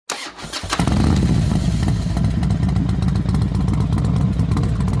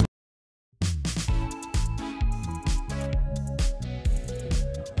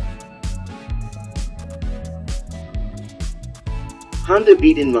Honda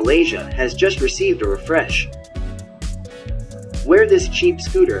BeAT in Malaysia has just received a refresh, where this cheap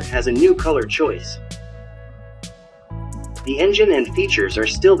scooter has a new color choice. The engine and features are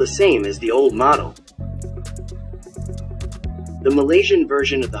still the same as the old model. The Malaysian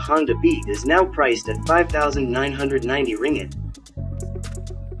version of the Honda BeAT is now priced at 5,990 ringgit.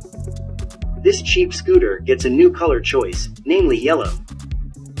 This cheap scooter gets a new color choice, namely yellow.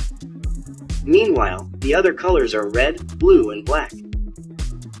 Meanwhile, the other colors are red, blue and black.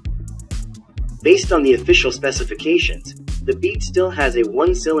 Based on the official specifications, the BeAT still has a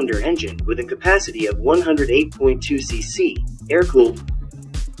one-cylinder engine with a capacity of 108.2 cc, air-cooled.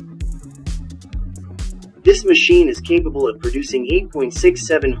 This machine is capable of producing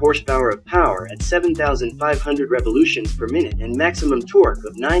 8.67 horsepower of power at 7,500 revolutions per minute and maximum torque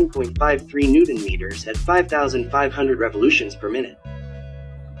of 9.53 Newton-meters at 5,500 revolutions per minute.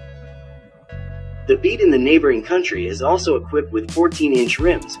 The BeAT in the neighboring country is also equipped with 14-inch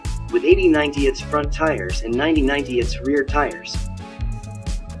rims, with 80/90ths front tires and 90/90ths rear tires.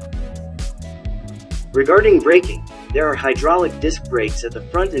 Regarding braking, there are hydraulic disc brakes at the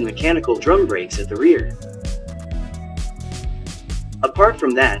front and mechanical drum brakes at the rear. Apart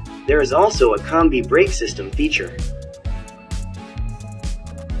from that, there is also a combi brake system feature.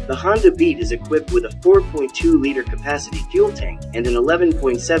 The Honda BeAT is equipped with a 4.2-liter capacity fuel tank and an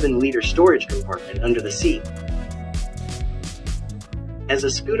 11.7-liter storage compartment under the seat. As a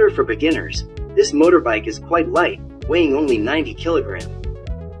scooter for beginners, this motorbike is quite light, weighing only 90 kilograms.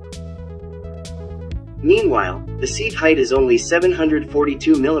 Meanwhile, the seat height is only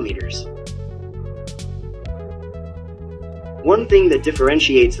 742 millimeters. One thing that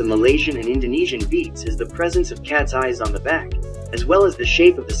differentiates the Malaysian and Indonesian BeATs is the presence of cat's eyes on the back, as well as the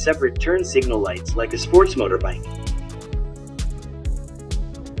shape of the separate turn signal lights like a sports motorbike.